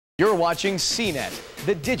You're watching CNET,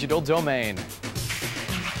 the digital domain.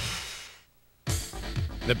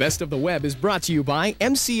 The best of the web is brought to you by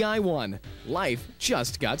MCI One. Life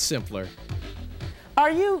just got simpler.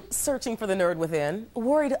 Are you searching for the nerd within?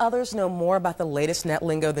 Worried others know more about the latest net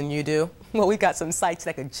lingo than you do? Well, we've got some sites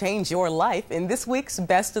that could change your life in this week's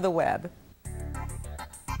Best of the Web.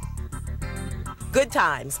 Good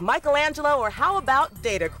times, Michelangelo, or how about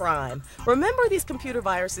data crime? Remember these computer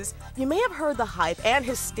viruses? You may have heard the hype and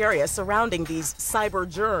hysteria surrounding these cyber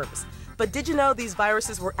germs. But did you know these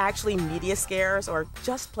viruses were actually media scares or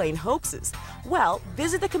just plain hoaxes? Well,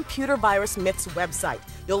 visit the Computer Virus Myths website.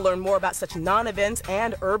 You'll learn more about such non-events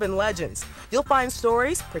and urban legends. You'll find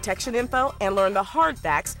stories, protection info, and learn the hard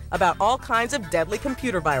facts about all kinds of deadly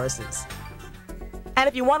computer viruses. And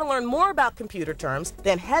if you want to learn more about computer terms,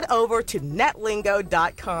 then head over to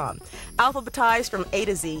netlingo.com. Alphabetized from A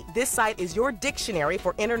to Z, this site is your dictionary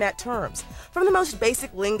for internet terms. From the most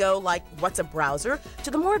basic lingo like what's a browser to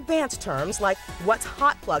the more advanced terms like what's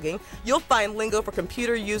hot plugging, you'll find lingo for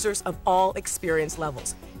computer users of all experience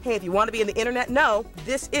levels. Hey, if you want to be in the internet know,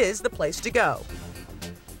 this is the place to go.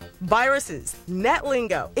 Viruses, net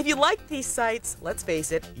lingo. If you like these sites, let's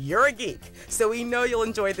face it, you're a geek. So we know you'll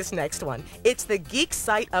enjoy this next one. It's the geek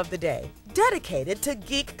site of the day. Dedicated to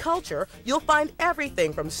geek culture, you'll find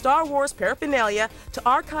everything from Star Wars paraphernalia to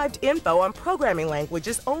archived info on programming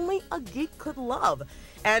languages only a geek could love.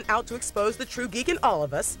 And out to expose the true geek in all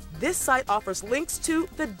of us, this site offers links to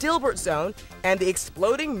the Dilbert Zone and the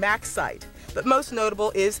Exploding Mac site. But most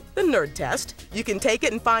notable is the Nerd Test. You can take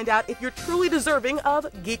it and find out if you're truly deserving of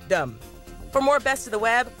geekdom. For more Best of the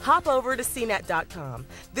Web, hop over to cnet.com.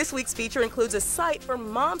 This week's feature includes a site for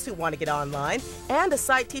moms who want to get online and a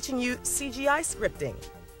site teaching you CGI scripting.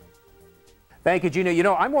 Thank you, Gina. You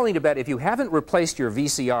know, I'm willing to bet if you haven't replaced your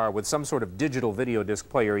VCR with some sort of digital video disc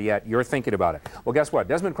player yet, you're thinking about it. Well, guess what?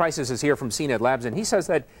 Desmond Crisis is here from CNET Labs, and he says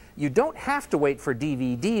that you don't have to wait for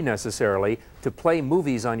DVD necessarily to play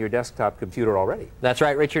movies on your desktop computer already. That's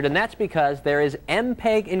right, Richard, and that's because there is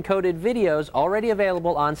MPEG encoded videos already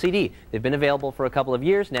available on CD. They've been available for a couple of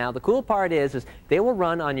years now. The cool part is they will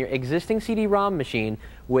run on your existing CD-ROM machine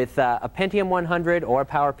with a Pentium 100 or a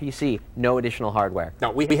PowerPC, no additional hardware.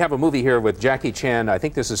 Now, we have a movie here with Jackie Chan. I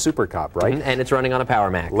think this is Super Cop, right? And it's running on a Power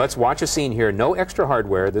Mac. Let's watch a scene here. No extra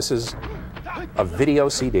hardware. This is a video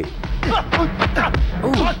CD. Ooh,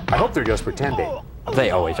 I hope they're just pretending.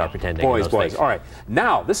 They always are pretending. Boys. All right.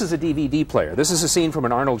 Now, this is a DVD player. This is a scene from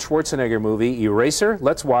an Arnold Schwarzenegger movie, Eraser.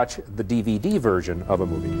 Let's watch the DVD version of a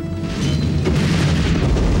movie.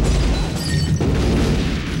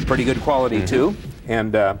 Pretty good quality, too.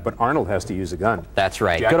 And but Arnold has to use a gun. That's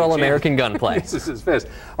right. Jackie Good old Chan American gunplay. Uses his fist.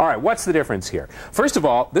 All right, what's the difference here? First of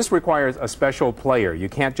all, this requires a special player. You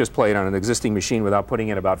can't just play it on an existing machine without putting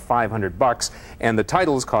in about $500, and the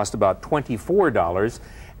titles cost about $24.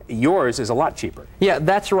 Yours is a lot cheaper. Yeah,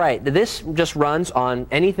 that's right. This just runs on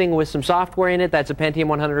anything with some software in it that's a Pentium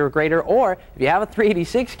 100 or greater, or if you have a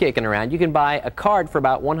 386 kicking around, you can buy a card for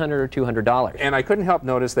about $100 or $200. And I couldn't help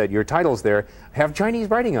notice that your titles there have Chinese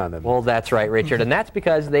writing on them. Well, that's right, Richard, and that's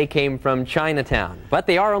because they came from Chinatown. But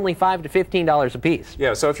they are only $5 to $15 a piece.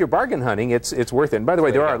 Yeah, so if you're bargain hunting, it's worth it. And by the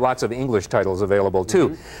way, there are lots of English titles available,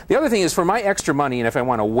 too. The other thing is, for my extra money, and if I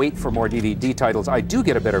want to wait for more DVD titles, I do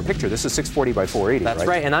get a better picture. This is 640 by 480, That's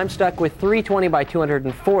right, and I'm stuck with 320 by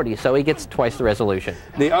 240, so he gets twice the resolution.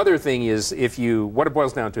 The other thing is, what it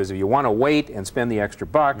boils down to is if you want to wait and spend the extra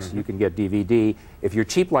bucks, you can get DVD. If you're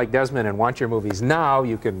cheap like Desmond and want your movies now,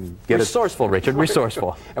 you can get Resourceful, Richard,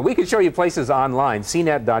 resourceful. And we can show you places online,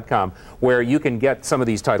 cnet.com, where you can get some of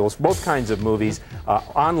these titles, both kinds of movies,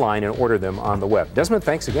 online and order them on the web. Desmond,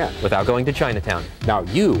 thanks again. Without going to Chinatown. Now,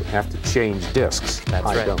 you have to change discs. That's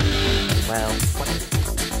right. I don't. Well,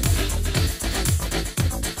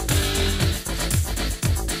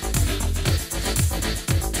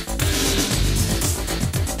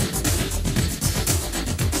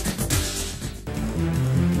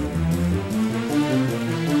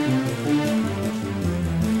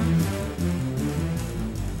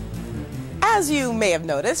 As you may have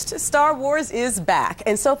noticed, Star Wars is back,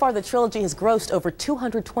 and so far the trilogy has grossed over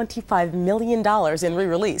 $225 million in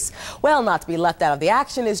re-release. Well, not to be left out of the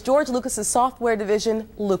action is George Lucas's software division,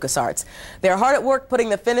 LucasArts. They're hard at work putting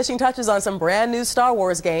the finishing touches on some brand new Star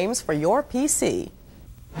Wars games for your PC.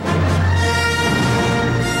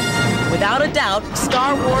 Without a doubt,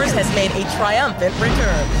 Star Wars has made a triumphant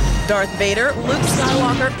return. Darth Vader, Luke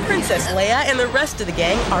Skywalker, Princess Leia, and the rest of the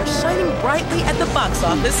gang are shining brightly at the box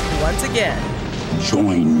office once again.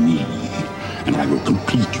 Join me and I will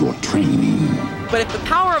complete your training. But if the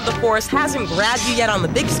power of the Force hasn't grabbed you yet on the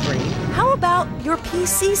big screen, how about your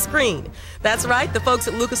PC screen? That's right, the folks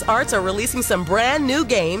at LucasArts are releasing some brand new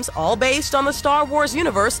games, all based on the Star Wars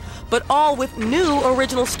universe, but all with new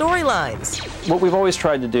original storylines. What we've always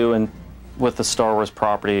tried to do with the Star Wars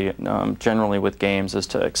property, generally with games, is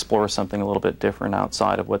to explore something a little bit different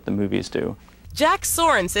outside of what the movies do. Jack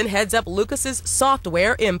Sorensen heads up Lucas's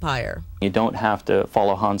software empire. You don't have to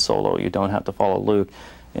follow Han Solo, you don't have to follow Luke.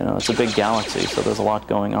 You know, it's a big galaxy, so there's a lot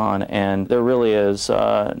going on, and there really is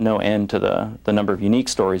no end to the number of unique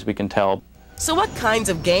stories we can tell. So what kinds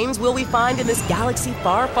of games will we find in this galaxy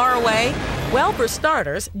far, far away? Well, for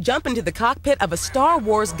starters, jump into the cockpit of a Star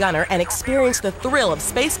Wars gunner and experience the thrill of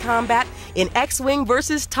space combat in X-Wing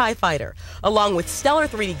versus TIE Fighter. Along with stellar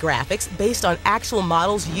 3D graphics based on actual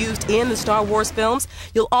models used in the Star Wars films,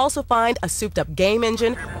 you'll also find a souped-up game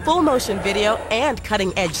engine, full motion video, and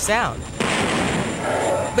cutting-edge sound.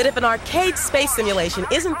 But if an arcade space simulation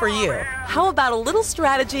isn't for you, how about a little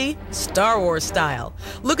strategy, Star Wars style?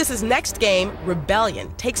 Lucas's next game, Rebellion,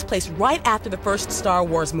 takes place right after the first Star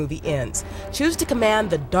Wars movie ends. Choose to command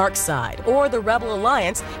the dark side or the Rebel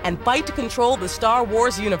Alliance and fight to control the Star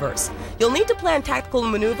Wars universe. You'll need to plan tactical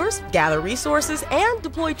maneuvers, gather resources, and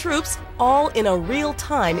deploy troops, all in a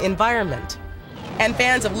real-time environment. And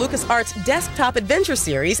fans of LucasArts' desktop adventure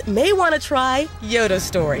series may want to try Yoda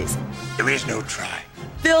Stories. There is no try.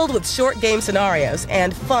 Filled with short game scenarios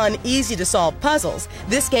and fun, easy-to-solve puzzles,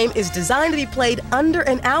 this game is designed to be played under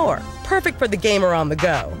an hour, perfect for the gamer on the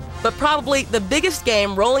go. But probably the biggest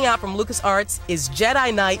game rolling out from LucasArts is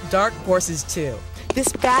Jedi Knight Dark Forces 2. This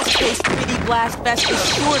fast-paced 3D blast fest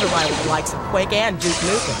is sure to rival the likes of Quake and Duke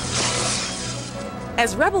Nukem.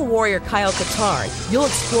 As Rebel Warrior Kyle Katarn, you'll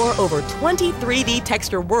explore over 20 3D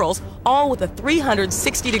texture worlds, all with a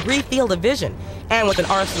 360-degree field of vision. And with an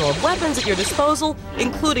arsenal of weapons at your disposal,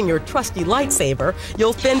 including your trusty lightsaber,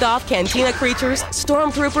 you'll fend off Cantina creatures,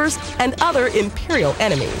 stormtroopers, and other Imperial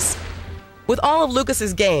enemies. With all of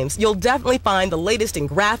Lucas's games, you'll definitely find the latest in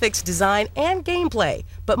graphics, design, and gameplay.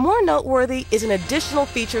 But more noteworthy is an additional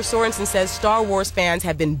feature Sorensen says Star Wars fans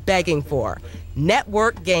have been begging for: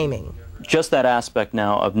 network gaming. Just that aspect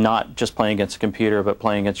now of not just playing against a computer, but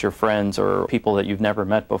playing against your friends or people that you've never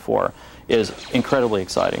met before is incredibly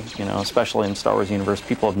exciting. You know, especially in the Star Wars universe,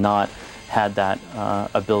 people have not had that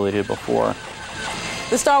ability before.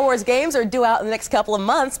 The Star Wars games are due out in the next couple of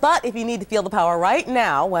months, but if you need to feel the power right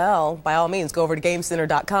now, well, by all means, go over to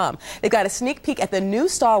GameCenter.com. They've got a sneak peek at the new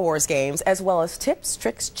Star Wars games, as well as tips,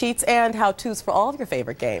 tricks, cheats, and how-tos for all of your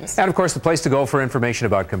favorite games. And, of course, the place to go for information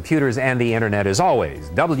about computers and the Internet is always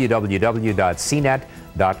www.cnet.com.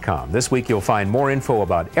 This week, you'll find more info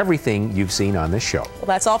about everything you've seen on this show. Well,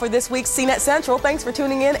 that's all for this week's CNET Central. Thanks for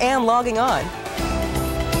tuning in and logging on.